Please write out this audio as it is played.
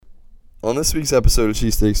On this week's episode of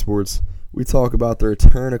Cheesesteak Sports, we talk about the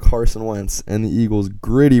return of Carson Wentz and the Eagles'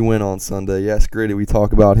 gritty win on Sunday. Yes, gritty, we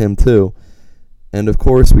talk about him too. And of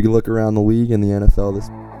course, we can look around the league and the NFL this.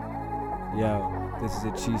 Yo, this is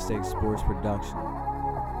a Cheesesteak Sports production.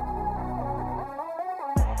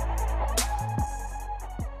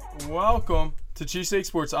 Welcome to Cheesesteak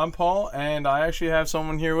Sports. I'm Paul, and I actually have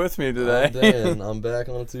someone here with me today. I'm Dan. I'm back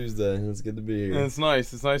on a Tuesday. It's good to be here. It's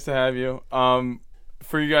nice. It's nice to have you.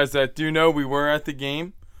 For you guys that do know, we were at the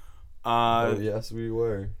game. Yes, we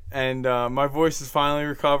were. And my voice is finally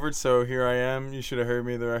recovered, so here I am. You should have heard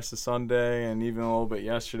me the rest of Sunday and even a little bit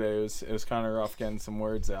yesterday. It was kind of rough getting some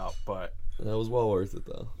words out, but That was well worth it,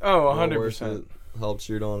 though. oh, Well 100%. worth it. Helped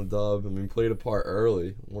shoot on a dub. I mean, played a part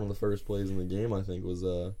early. One of the first plays in the game, I think, was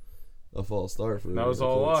a false start for That was the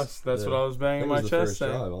all Colts. us. That's Yeah. what I was I banging think my it was chest the first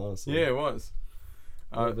saying. drive, honestly. Yeah, it was.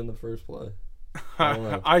 Might have been the first play. I don't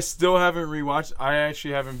know. I still haven't rewatched. I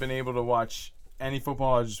actually haven't been able to watch any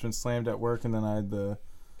football. I've just been slammed at work, and then I had the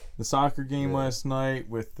soccer game last night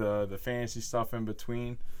with the fantasy stuff in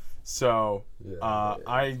between. So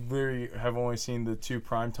I literally have only seen the two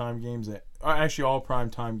primetime games. Actually, all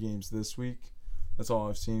primetime games this week. That's all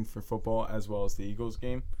I've seen for football, as well as the Eagles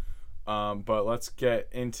game. But let's get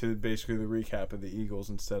into basically the recap of the Eagles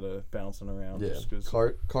instead of bouncing around. Yeah, Just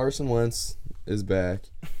 'cause Carson Wentz is back.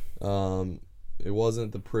 It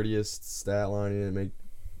wasn't the prettiest stat line. He didn't make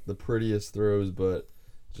the prettiest throws, but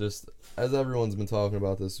just as everyone's been talking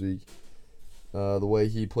about this week, the way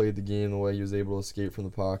he played the game, the way he was able to escape from the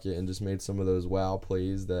pocket and just made some of those wow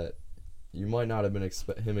plays that you might not have been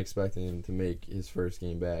expecting him to make his first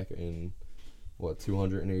game back in,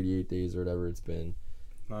 288 days or whatever it's been.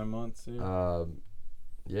 9 months. Yeah.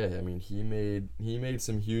 Yeah, I mean, he made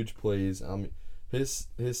some huge plays. His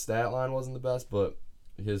stat line wasn't the best, but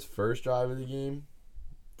his first drive of the game,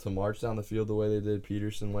 to march down the field the way they did,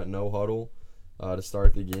 Peterson went no huddle to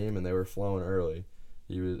start the game, and they were flowing early.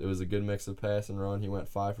 It was a good mix of pass and run. He went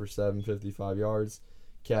 5 for 7, 55 yards,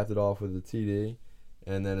 capped it off with a TD,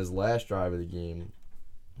 and then his last drive of the game,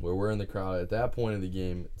 where we're in the crowd at that point of the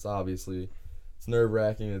game, it's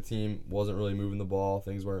nerve-wracking. The team wasn't really moving the ball.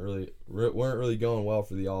 Things weren't really going well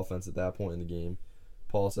for the offense at that point in the game.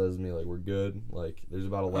 Paul says to me, we're good. There's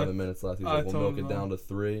about 11 minutes left. He's like, we'll milk it down to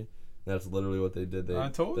 3. That's literally what they did. They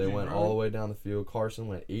went all the way down the field. Carson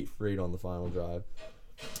went 8 for 8 on the final drive.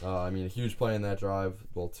 A huge play in that drive.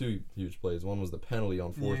 Well, 2 huge plays. One was the penalty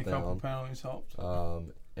on fourth down. A couple penalties helped.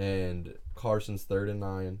 And Carson's 3rd and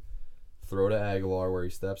 9. Throw to Aguilar where he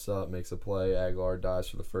steps up, makes a play. Aguilar dives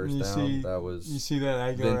for the first down. You see that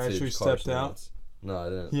Aguilar actually stepped out? Wentz. No, I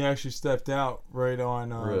didn't. He actually stepped out right on.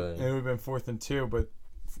 Really? It would have been 4th and 2, but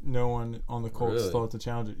no one on the Colts Really? thought to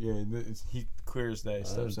challenge it. Yeah, he clear as day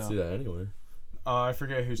steps I didn't out. see that anywhere. I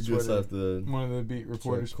forget whose You just Twitter. have to One of the beat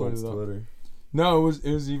reporters check put Colts it up. Twitter. No, it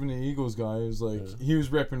was even the Eagles guy. It was he was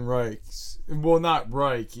repping Reich. Well, not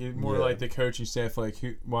Reich. More like the coaching staff. Why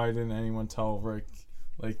didn't anyone tell Reich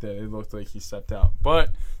like that? It looked like he stepped out,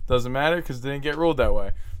 but doesn't matter because it didn't get ruled that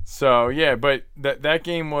way. So yeah, but that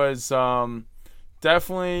game was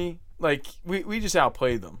definitely we just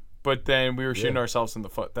outplayed them. But then we were shooting ourselves in the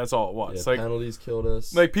foot. That's all it was. Yeah, penalties killed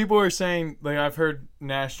us. People are saying, I've heard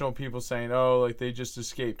national people saying, oh, they just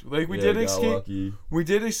escaped. We did escape. Lucky. We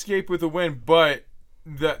did escape with a win, but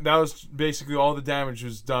that was basically all the damage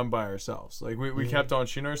was done by ourselves. We kept on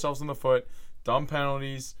shooting ourselves in the foot, dumb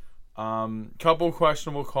penalties, couple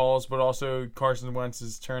questionable calls, but also Carson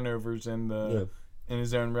Wentz's turnovers in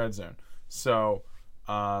his own red zone. So,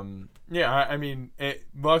 luckily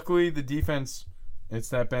the defense. It's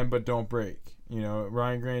that bend but don't break.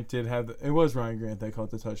 Ryan Grant did have it was Ryan Grant that caught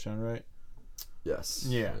the touchdown, right? Yes.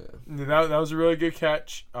 Yeah. That was a really good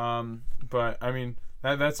catch. But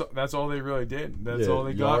that's all they really did. That's all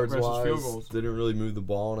they got. Rest was field goals. Didn't really move the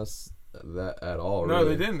ball on us at all. No,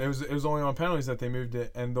 really. they didn't. It was only on penalties that they moved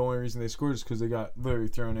it, and the only reason they scored is because they got literally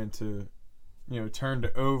thrown into, turned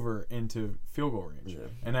over into field goal range. Yeah.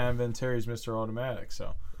 And Adam Vinatieri's Mr. Automatic.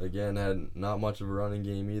 So. Again, had not much of a running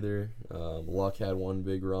game either. Luck had one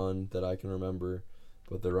big run that I can remember,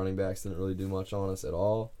 but the running backs didn't really do much on us at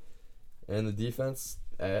all. And the defense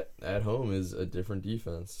at home is a different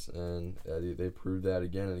defense, and they proved that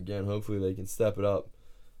again and again. Hopefully they can step it up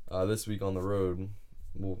this week on the road.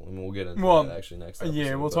 We'll get into that actually next episode.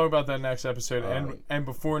 Yeah, we'll talk about that next episode. And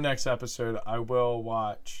before next episode, I will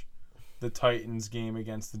watch the Titans game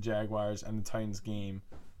against the Jaguars and the Titans game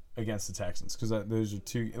against the Texans, because those are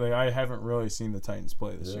two. I haven't really seen the Titans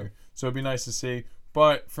play this year, so it'd be nice to see.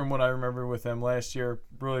 But from what I remember with them last year,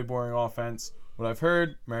 really boring offense. What I've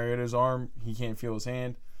heard, Mariota's arm, he can't feel his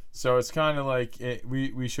hand, so it's kind of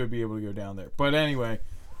we should be able to go down there. But anyway,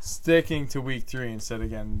 sticking to week 3 instead of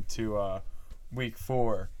getting to week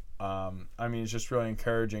 4. I mean, it's just really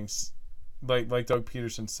encouraging. Like Doug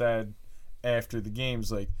Peterson said after the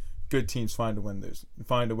games, like good teams find a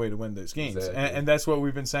way to win those games, Exactly. and that's what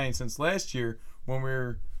we've been saying since last year when we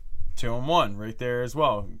were 2-1 right there as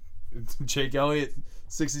well. Jake Elliott,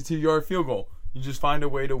 62-yard field goal. You just find a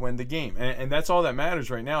way to win the game, and that's all that matters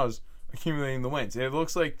right now is accumulating the wins. It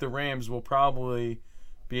looks like the Rams will probably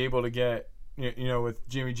be able to get, with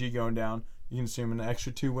Jimmy G going down, you can assume an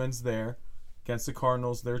extra 2 wins there. Against the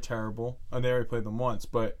Cardinals, they're terrible. They already played them once,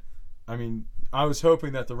 but I mean, I was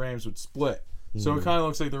hoping that the Rams would split. So it kind of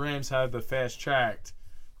looks like the Rams had the fast track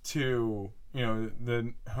to,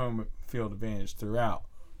 the home field advantage throughout.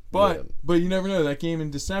 But you never know. That game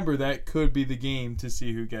in December, that could be the game to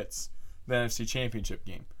see who gets the NFC Championship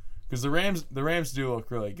game. Because the Rams do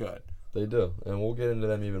look really good. They do, and we'll get into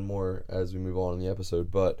them even more as we move on in the episode.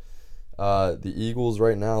 But the Eagles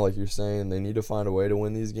right now, like you're saying, they need to find a way to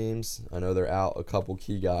win these games. I know they're out a couple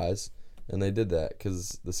key guys, and they did that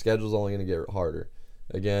because the schedule's only going to get harder.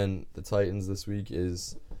 Again, the Titans this week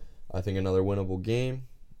is, I think, another winnable game.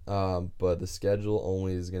 But the schedule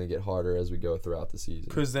only is going to get harder as we go throughout the season.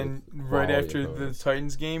 Because then right after the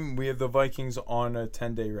Titans game, we have the Vikings on a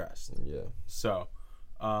 10-day rest. Yeah. So,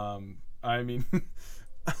 I mean,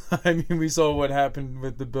 we saw what happened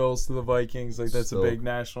with the Bills to the Vikings. Like that's a big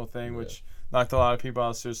national thing, which knocked a lot of people out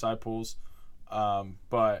of suicide pools.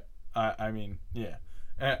 But I mean, yeah,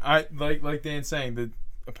 and I like Dan saying, the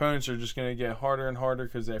opponents are just going to get harder and harder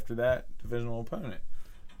because after that, divisional opponent,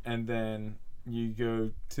 and then you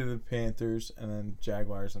go to the Panthers and then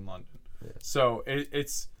Jaguars in London. Yeah. So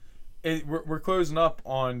we're closing up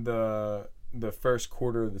on the first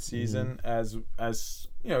quarter of the season, as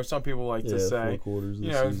some people like to say. 4 quarters of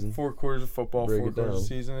the season. 4 quarters of football, Break 4 quarters of the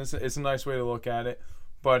season. It's a nice way to look at it.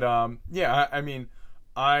 But I mean,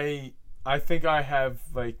 I think I have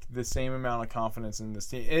like the same amount of confidence in this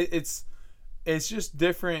team. It's just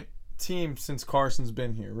different teams since Carson's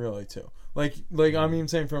been here, really too. Like I'm even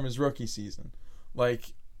saying from his rookie season,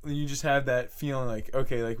 like you just have that feeling like,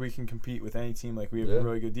 okay, like we can compete with any team. Like we have a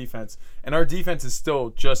really good defense, and our defense is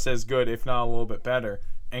still just as good, if not a little bit better.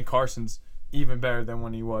 And Carson's even better than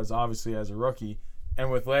when he was obviously as a rookie.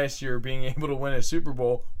 And with last year being able to win a Super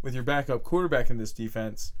Bowl with your backup quarterback in this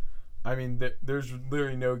defense, I mean, there's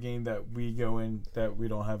literally no game that we go in that we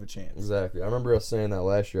don't have a chance. Exactly. I remember us saying that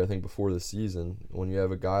last year, I think before the season, when you have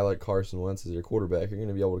a guy like Carson Wentz as your quarterback, you're going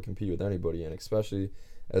to be able to compete with anybody, and especially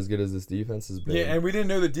as good as this defense has been. Yeah, and we didn't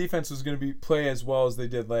know the defense was going to play as well as they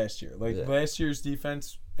did last year. Last year's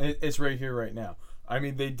defense, it's right here, right now. I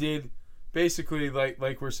mean, they did basically,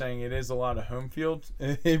 like we're saying, it is a lot of home field.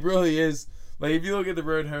 It really is. Like, if you look at the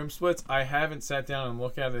road home splits, I haven't sat down and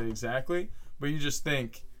looked at it exactly, but you just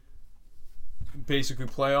think, basically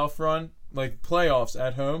playoff run, like playoffs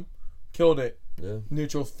at home, killed it. Yeah.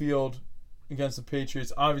 Neutral field against the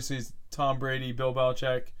Patriots. Obviously, it's Tom Brady, Bill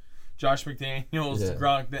Belichick, Josh McDaniels,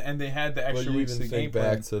 Gronk, and they had the extra weeks to game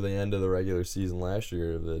plan. Back to the end of the regular season last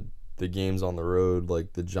year, the games on the road,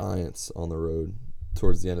 like the Giants on the road,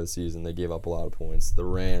 towards the end of the season, they gave up a lot of points. The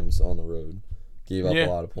Rams on the road gave up a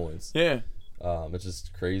lot of points. Yeah. It's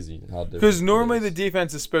just crazy how different. Because normally the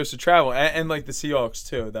defense is supposed to travel, and like the Seahawks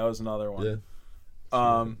too. That was another one. Yeah.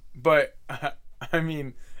 But I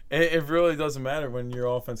mean, it really doesn't matter when your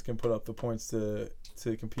offense can put up the points to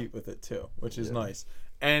compete with it too, which is nice.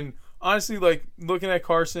 And honestly, like looking at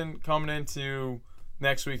Carson coming into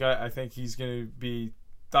next week, I think he's going to be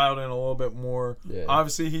dialed in a little bit more. Yeah.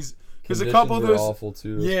 Obviously, because a couple of those awful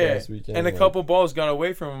too this past weekend, and a couple balls got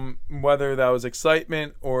away from him, whether that was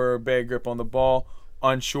excitement or bad grip on the ball,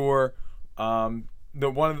 unsure. The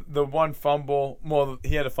one fumble, well,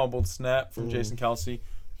 he had a fumbled snap from Jason Kelce.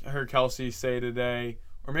 I heard Kelce say today,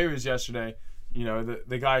 or maybe it was yesterday,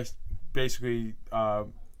 the guy basically,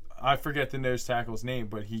 I forget the nose tackle's name,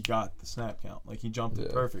 but he got the snap count. Like, he jumped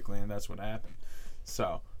it perfectly, and that's what happened.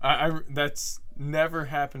 So, I that's never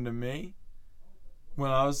happened to me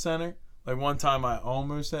when I was center. Like, one time I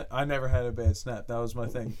never had a bad snap. That was my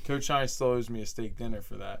thing. Coach Shine still owes me a steak dinner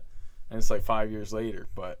for that. And it's like 5 years later,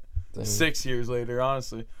 but 6 years later,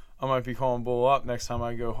 honestly, I might be calling Bull up next time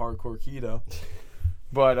I go hardcore keto.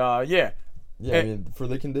 But yeah. Yeah, I mean, for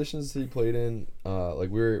the conditions he played in,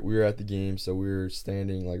 like we were at the game, so we were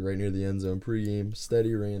standing like right near the end zone pregame.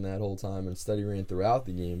 Steady rain that whole time, and steady rain throughout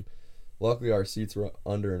the game. Luckily, our seats were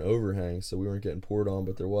under an overhang, so we weren't getting poured on,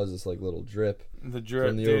 but there was this like little drip. The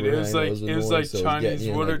drip, dude. It was like Chinese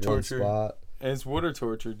water torture. It's water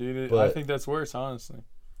torture, dude. I think that's worse, honestly.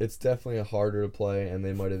 It's definitely harder to play, and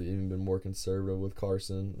they might have even been more conservative with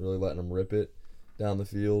Carson, really letting him rip it. down the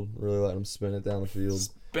field, really letting him spin it down the field.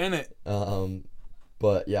 Spin it.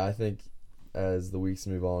 But yeah, I think as the weeks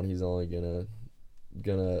move on, he's only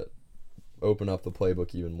gonna open up the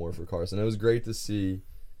playbook even more for Carson. It was great to see.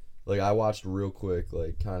 Like, I watched real quick,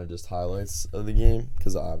 like, kind of just highlights of the game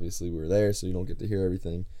because obviously we were there, so you don't get to hear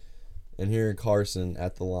everything. And hearing Carson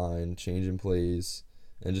at the line, changing plays,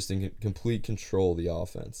 and just in complete control of the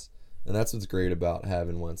offense. And that's what's great about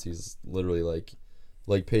having Wentz. He's literally like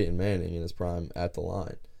Peyton Manning in his prime at the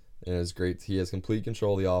line. And it's great. He has complete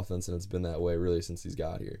control of the offense, and it's been that way really since he's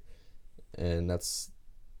got here. And that's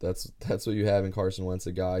what you have in Carson Wentz,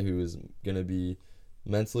 a guy who is going to be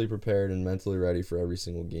mentally prepared and mentally ready for every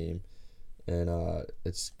single game. And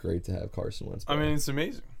it's great to have Carson Wentz back. I mean, it's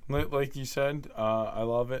amazing. Like you said, I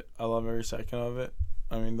love it. I love every second of it.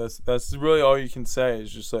 I mean, that's really all you can say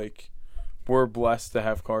is just, like, we're blessed to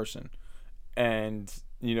have Carson. And,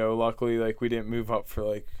 you know, luckily, like, we didn't move up for,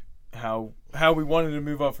 like, how we wanted to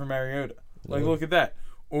move up for Mariota. Like, look at that.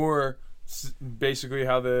 Or basically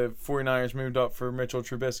how the 49ers moved up for Mitchell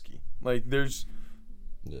Trubisky. Like,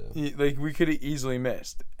 like, we could have easily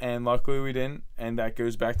missed. And luckily we didn't. And that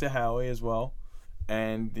goes back to Howie as well.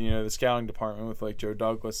 And, you know, the scouting department with, like, Joe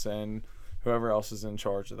Douglas and whoever else is in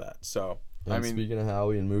charge of that. So, and I mean, speaking of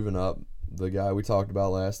Howie and moving up, the guy we talked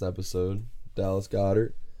about last episode, Dallas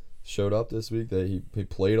Goedert, showed up this week. That he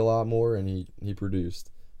played a lot more and he produced.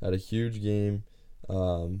 Had a huge game.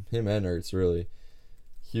 Him and Ertz, really.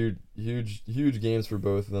 Huge games for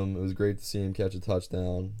both of them. It was great to see him catch a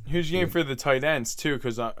touchdown. Huge game for the tight ends too,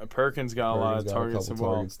 because Perkins got a lot of targets as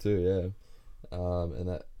well. Targets too, yeah.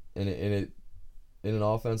 In an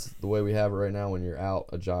offense the way we have it right now, when you're out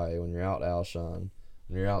Ajayi, when you're out Alshon,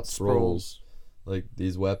 when you're out Sproles, like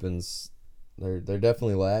these weapons, they're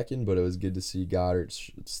definitely lacking. But it was good to see Goddard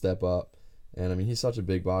step up, and I mean he's such a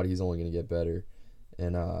big body, he's only going to get better.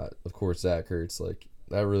 And of course Zach Ertz, like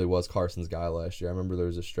that really was Carson's guy last year. I remember there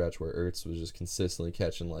was a stretch where Ertz was just consistently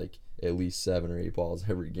catching like at least 7 or 8 balls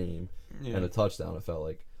every game and a touchdown. It felt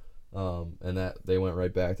like, and that they went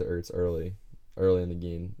right back to Ertz early in the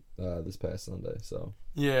game this past Sunday. So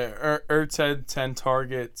yeah, Ertz had 10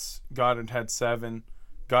 targets. Goddard had 7.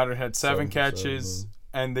 Goddard had 7 catches,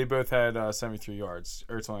 and they both had 73 yards.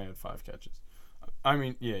 Ertz only had 5 catches. I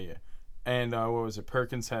mean, yeah. And what was it?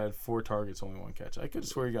 Perkins had 4 targets, only 1 catch. I could have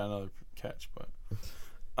swore he got another catch, but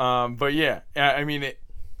yeah. I mean,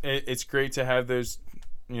 it's great to have those,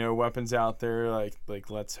 you know, weapons out there. Like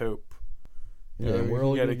let's hope. Yeah, we're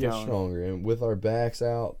only gonna get stronger. And with our backs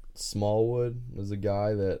out, Smallwood was a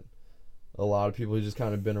guy that a lot of people have just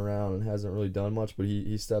kind of been around and hasn't really done much, but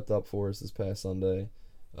he stepped up for us this past Sunday,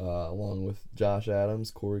 along with Josh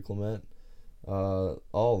Adams, Corey Clement, all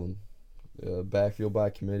of them, backfield by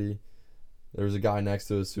committee. There was a guy next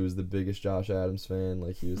to us who was the biggest Josh Adams fan,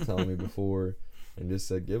 like he was telling me before, and just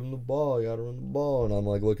said, give him the ball, you gotta run the ball. And I'm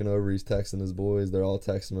like looking over, he's texting his boys, they're all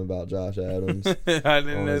texting him about Josh Adams. I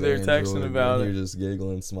didn't know they were texting about it. He was just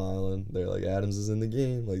giggling, smiling. They're like, Adams is in the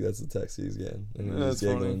game, like that's the text he's getting, and he's just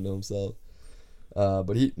giggling to himself.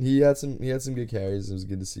 But he had some good carries. It was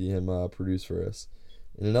good to see him produce for us.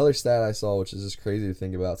 And another stat I saw, which is just crazy to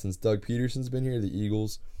think about, since Doug Peterson's been here, the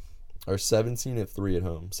Eagles are 17-3 at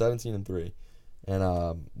home, 17-3, and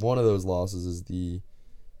one of those losses is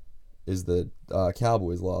the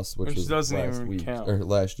Cowboys loss, which was doesn't last even week count. or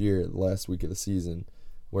last year, the last week of the season,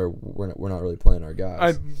 where we're not really playing our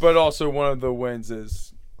guys. But also one of the wins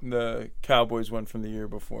is the Cowboys won from the year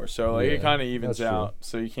before, so like it kind of evens out.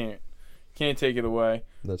 So you can't take it away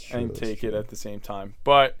and take it at the same time.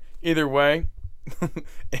 But either way,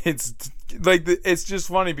 it's like it's just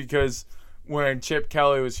funny because when Chip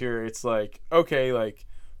Kelly was here, it's like, okay, like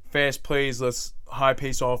fast plays, let's high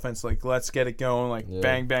pace offense, like let's get it going, like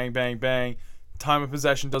bang, bang, bang, bang. Time of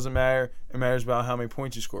possession doesn't matter. It matters about how many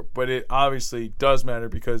points you score. But it obviously does matter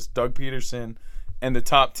because Doug Peterson and the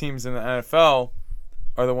top teams in the NFL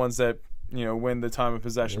are the ones that, you know, win the time of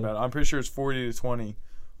possession battle. I'm pretty sure it's 40-20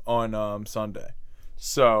 on Sunday.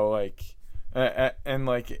 So like, and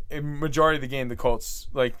like in majority of the game, the Colts,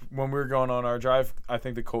 like when we were going on our drive, I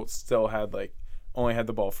think the Colts still had only had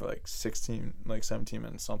the ball for 17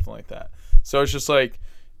 minutes, something like that. So it's just like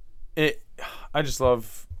I just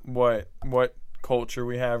love what culture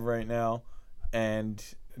we have right now, and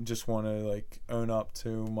just want to own up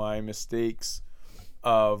to my mistakes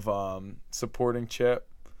of supporting Chip.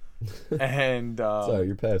 And sorry,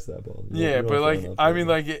 you're past that ball. But I mean,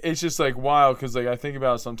 it's just wild because I think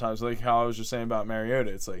about it sometimes, like how I was just saying about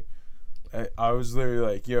Mariota. It's like I was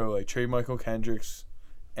literally trade Michael Kendricks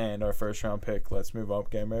and our first round pick. Let's move up,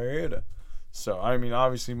 get Mariota. So I mean,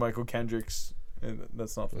 obviously Michael Kendricks,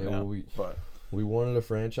 that's not for now. We wanted a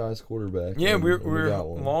franchise quarterback. Yeah, and we're we got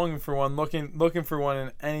one. longing for one, looking for one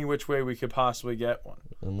in any which way we could possibly get one.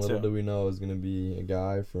 And little So- do we know, it was going to be a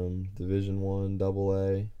guy from Division I,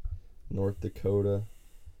 AA, North Dakota,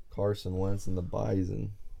 Carson Wentz, and the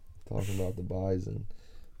Bison. Talking about the Bison.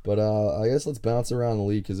 But I guess let's bounce around the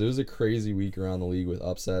league because it was a crazy week around the league with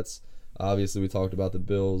upsets. Obviously, we talked about the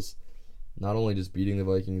Bills not only just beating the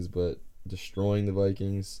Vikings, but destroying the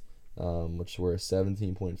Vikings, which were a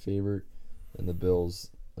 17-point favorite, and the Bills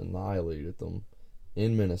annihilated them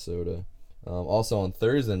in Minnesota. Also on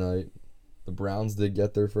Thursday night, the Browns did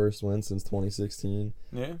get their first win since 2016.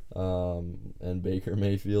 Yeah, And Baker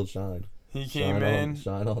Mayfield shined. he came in.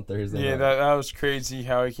 Shine on Thursday Yeah, night. that was crazy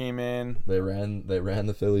how he came in. They ran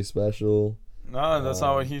the Philly special. No, that's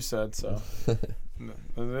not what he said. So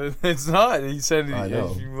it's not. He said, I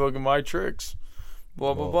know. if you look at my tricks,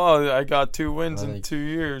 blah blah Well, blah. I got 2 wins I in think- 2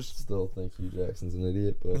 years. Still think Hugh Jackson's an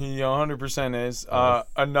idiot, but He 100% is. Yes.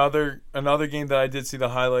 Another game that I did see the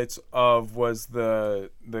highlights of was the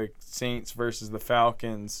Saints versus the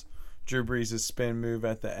Falcons. Drew Brees' spin move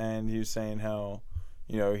at the end. He was saying how,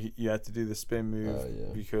 you have to do the spin move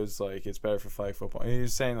yeah. because like it's better for flag football. And he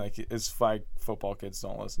was saying like his flag football kids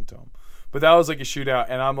don't listen to him. But that was like a shootout,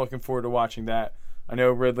 and I'm looking forward to watching that. I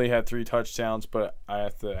know Ridley had 3 touchdowns, but I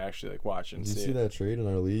have to actually like watch and did you see see it. that trade in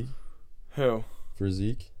our league Who? for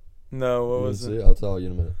Zeke? No, what You was didn't it? see I'll tell you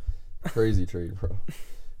in a minute. Crazy trade, bro.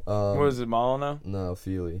 What was it, Molyneux? No,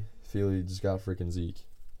 Feely. Feely just got freaking Zeke.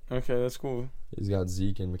 Okay, that's cool. He's got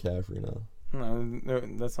Zeke and McCaffrey now. No,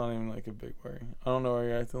 that's not even like a big worry. I don't know why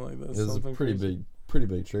you're acting like this. It was a Something pretty crazy.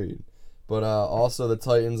 big trade. But also the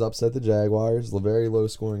Titans upset the Jaguars. A very low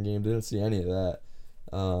scoring game. Didn't see any of that.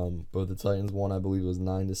 But the Titans won, I believe it was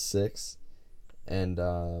 9-6. And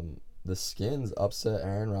the Skins upset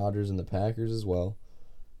Aaron Rodgers and the Packers as well.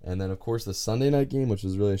 And then of course the Sunday night game, which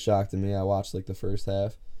was really a shock to me. I watched like the first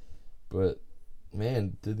half. But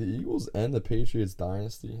man, did the Eagles end the Patriots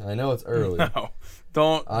dynasty? I know it's early. No,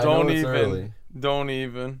 don't it's even. early. Don't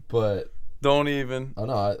even. But Don't even. oh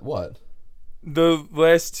no, what? The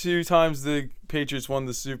last 2 times the Patriots won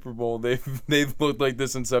the Super Bowl, they've looked like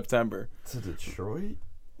this in September. To Detroit?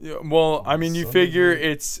 Yeah, well, I mean, you Sunday figure night?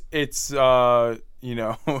 it's I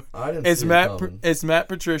didn't it's see Matt it coming. it's Matt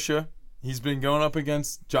Patricia. He's been going up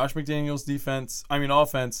against Josh McDaniels'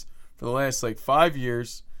 offense for the last like 5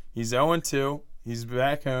 years. He's 0-2. He's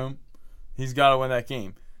back home. He's got to win that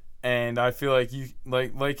game. And I feel like you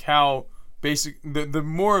like how the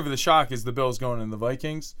more of the shock is the Bills going in the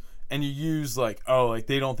Vikings, and you use like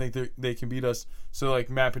they don't think they can beat us. So like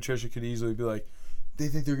Matt Patricia could easily be like, they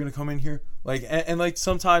think they're gonna come in here like and like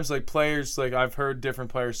sometimes like players, like I've heard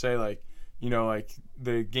different players say like, like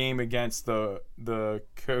the game against the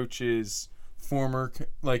coach's former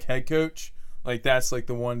like head coach, like that's like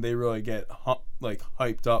the one they really get like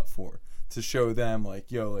hyped up for, to show them like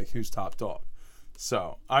like who's top dog.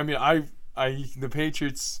 So I mean I the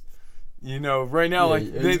Patriots, right now like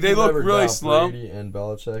you they can look never really doubt slow. Brady and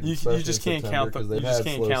Belichick, You especially just in can't September, count them. 'cause they've You just had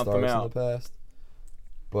can't slow count them starts out. in the past.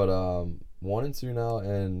 But 1-2 now,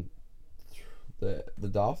 and the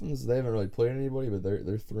Dolphins, they haven't really played anybody, but they're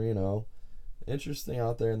 3-0. Interesting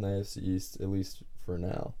out there in the AFC East, at least for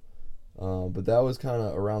now. But that was kind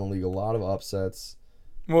of around the league, a lot of upsets.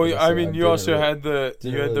 Well, Like I I said, mean, I you also didn't had the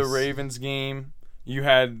really s- Ravens game. You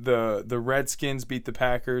had the Redskins beat the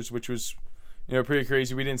Packers, which was pretty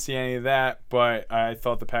crazy. We didn't see any of that, but I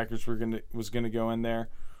thought the Packers was gonna go in there.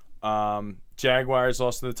 Jaguars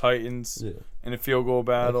lost to the Titans Yeah, in a field goal I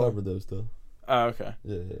battle. covered those though. Oh, okay.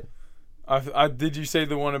 Yeah. Did you say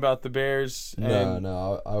the one about the Bears?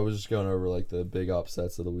 No. I was just going over like the big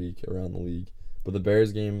upsets of the week around the league. But the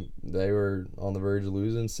Bears game, they were on the verge of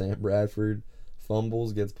losing. Sam Bradford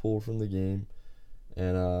fumbles, gets pulled from the game,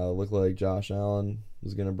 and looked like Josh Allen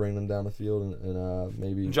was gonna bring them down the field and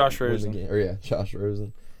maybe Josh win the Rosen. game. Or yeah, Josh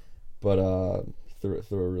Rosen. But threw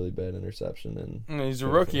a really bad interception and He's a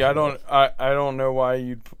couldn't rookie. finish I don't know why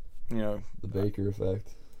you'd the Baker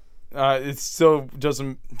effect. it still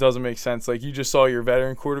doesn't make sense. Like, you just saw your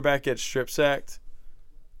veteran quarterback get strip sacked.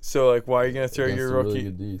 So like, why are you gonna throw Against your a rookie? really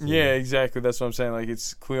good D, too. Yeah, exactly. That's what I'm saying. Like,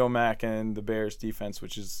 it's Khalil Mack and the Bears defense,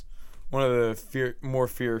 which is one of the more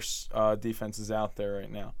fierce defenses out there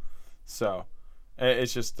right now. So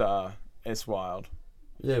it's just it's wild.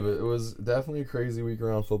 Yeah, but it was definitely a crazy week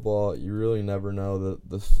around football. You really never know.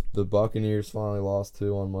 The Buccaneers finally lost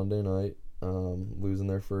 2 on Monday night, losing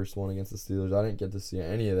their first one against the Steelers. I didn't get to see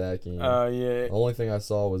any of that game. Yeah. The only thing I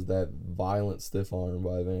saw was that violent stiff arm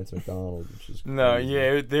by Vance McDonald, which is crazy. No,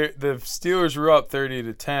 yeah. The Steelers were up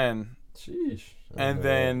 30-10, Sheesh. and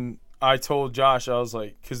then I told Josh, I was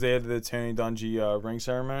like, because they had the Tony Dungy ring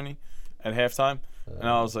ceremony, at halftime. And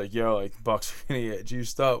I was like, yo, like, Bucks are going to get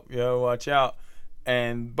juiced up. Yo, watch out.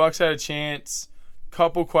 And Bucks had a chance.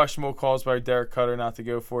 Couple questionable calls by Derek Cutter not to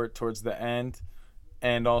go for it towards the end.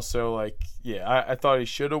 And also, like, yeah, I thought he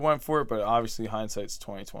should have went for it, but obviously hindsight's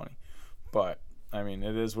 20/20. But, I mean,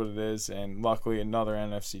 it is what it is. And luckily another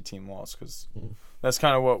NFC team lost because that's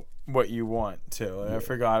kind of what you want, too. Like, I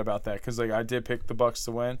forgot about that because, like, I did pick the Bucks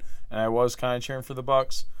to win, and I was kind of cheering for the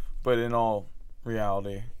Bucks. But in all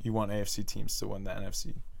reality, you want AFC teams to win the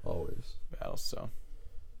NFC always battle. So,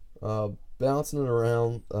 bouncing it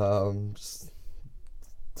around, just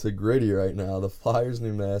to Gritty right now. The Flyers'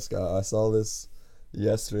 new mascot. I saw this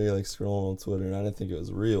yesterday, like scrolling on Twitter, and I didn't think it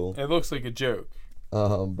was real. It looks like a joke.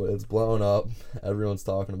 But it's blown up. Everyone's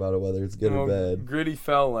talking about it, whether it's good or bad. Gritty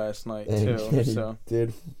fell last night And too. So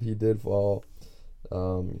he did fall.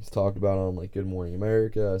 He's talked about it on like Good Morning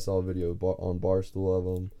America. I saw a video on Barstool of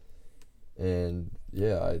him, and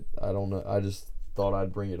yeah, I don't know. I just thought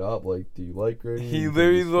I'd bring it up. Like, do you like Gritty? He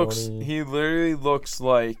literally looks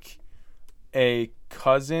like a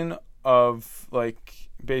cousin of, like,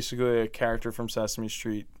 basically a character from Sesame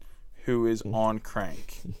Street who is on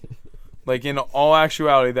crank. Like, in all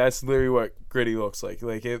actuality, that's literally what Gritty looks like.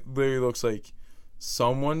 Like, it literally looks like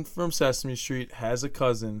someone from Sesame Street has a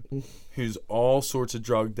cousin who's all sorts of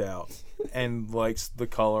drugged out and likes the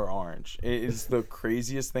color orange. It is the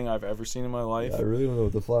craziest thing I've ever seen in my life. Yeah, I really don't know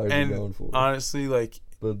what the Flyers are going for. Honestly, like,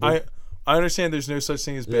 But I understand there's no such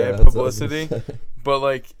thing as bad that's what I was publicity, gonna say. but,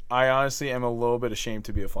 like, I honestly am a little bit ashamed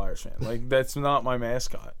to be a Flyers fan. Like, that's not my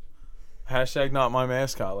mascot. Hashtag not my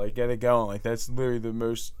mascot. Like, get it going. Like, that's literally the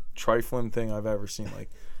most trifling thing I've ever seen.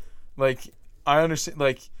 Like I understand.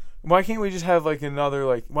 Like, why can't we just have, like, another,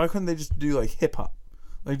 like, why couldn't they just do, like, hip hop?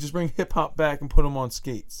 Like, just bring hip hop back and put him on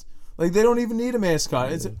skates. Like, they don't even need a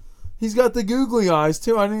mascot. He's got the googly eyes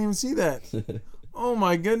too. I didn't even see that. Oh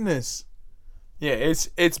my goodness. Yeah,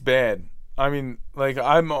 it's bad. I mean, like,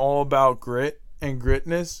 I'm all about grit and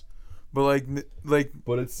gritness, but like.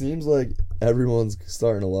 But it seems like everyone's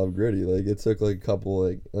starting to love Gritty. Like, it took like a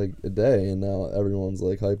couple like a day, and now everyone's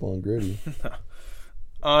like hype on Gritty.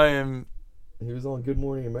 I am. He was on Good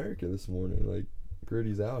Morning America this morning. Like,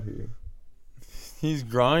 Gritty's out here. He's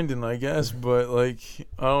grinding, I guess, but, like,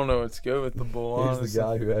 I don't know what's good with the bull. He's Honestly. the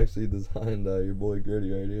guy who actually designed your boy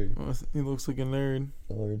Gritty right here. He looks like a nerd.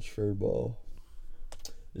 Orange fur ball.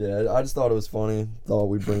 Yeah, I just thought it was funny. Thought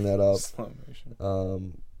we'd bring that up. Slow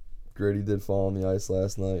motion. Gritty did fall on the ice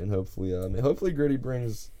last night, and hopefully Gritty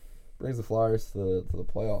brings the Flyers to the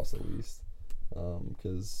playoffs at least.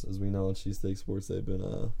 Because as we know in Cheesesteak Sports, they've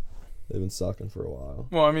been sucking for a while.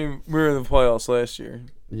 Well, I mean, we were in the playoffs last year.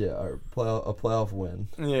 Yeah, a playoff win.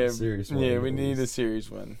 Yeah, series win. yeah, we need a series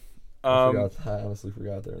win. I honestly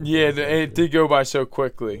forgot there. Yeah, it did go by so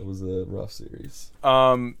quickly. It was a rough series.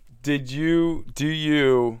 What do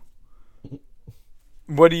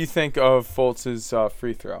you think of Fultz's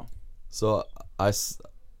free throw? So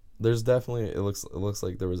there's definitely it looks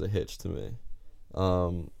like there was a hitch to me.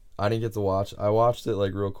 I didn't get to watch. I watched it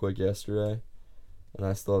like real quick yesterday, and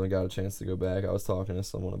I still haven't got a chance to go back. I was talking to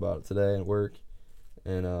someone about it today at work,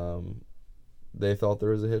 and they thought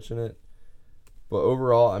there was a hitch in it. But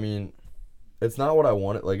overall, I mean, it's not what I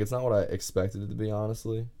wanted. Like, it's not what I expected it to be,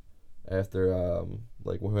 honestly. After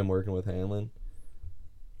like him working with Hanlon,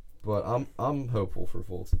 but I'm hopeful for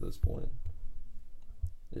Fultz at this point.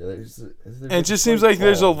 Yeah, it just seems like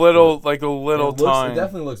there's a little time. It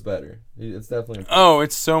definitely looks better. It's definitely improved. Oh,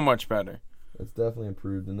 it's so much better. It's definitely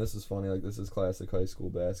improved, and this is funny. Like, this is classic high school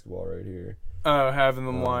basketball right here. Oh, having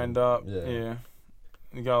them lined up. Yeah.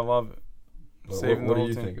 You gotta love it. What do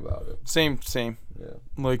you think about it? Same. Yeah.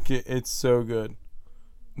 Like, it's so good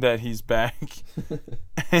that he's back.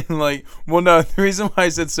 And, like, well, no, the reason why I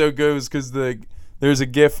said so good was because there's a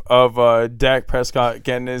gif of Dak Prescott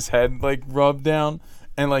getting his head, like, rubbed down,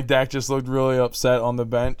 and, like, Dak just looked really upset on the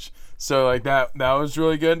bench. So, like, that was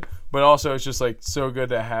really good. But also, it's just, like, so good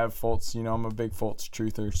to have Fultz. You know, I'm a big Fultz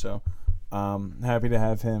truther, so happy to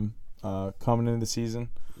have him coming into the season.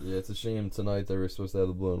 Yeah, it's a shame tonight they were supposed to have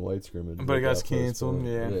the blue and white scrimmage. But it got canceled,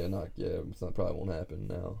 yeah. Probably won't happen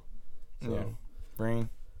now. So. Yeah, rain,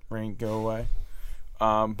 go away.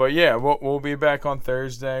 But yeah, we'll be back on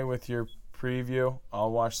Thursday with your preview.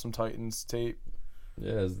 I'll watch some Titans tape.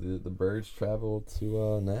 Yeah, as the Birds travel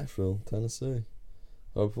to Nashville, Tennessee.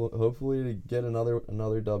 Hopefully to get another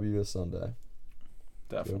W this Sunday.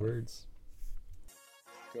 Definitely. Go Birds.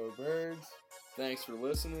 Go Birds. Thanks for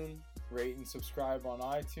listening. Rate and subscribe on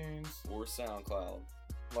iTunes Or SoundCloud.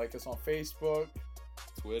 Like us on Facebook.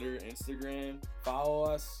 Twitter, Instagram. Follow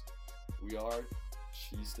us. We are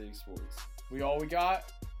Cheesesteak Sports. We all we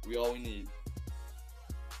got. We all we need.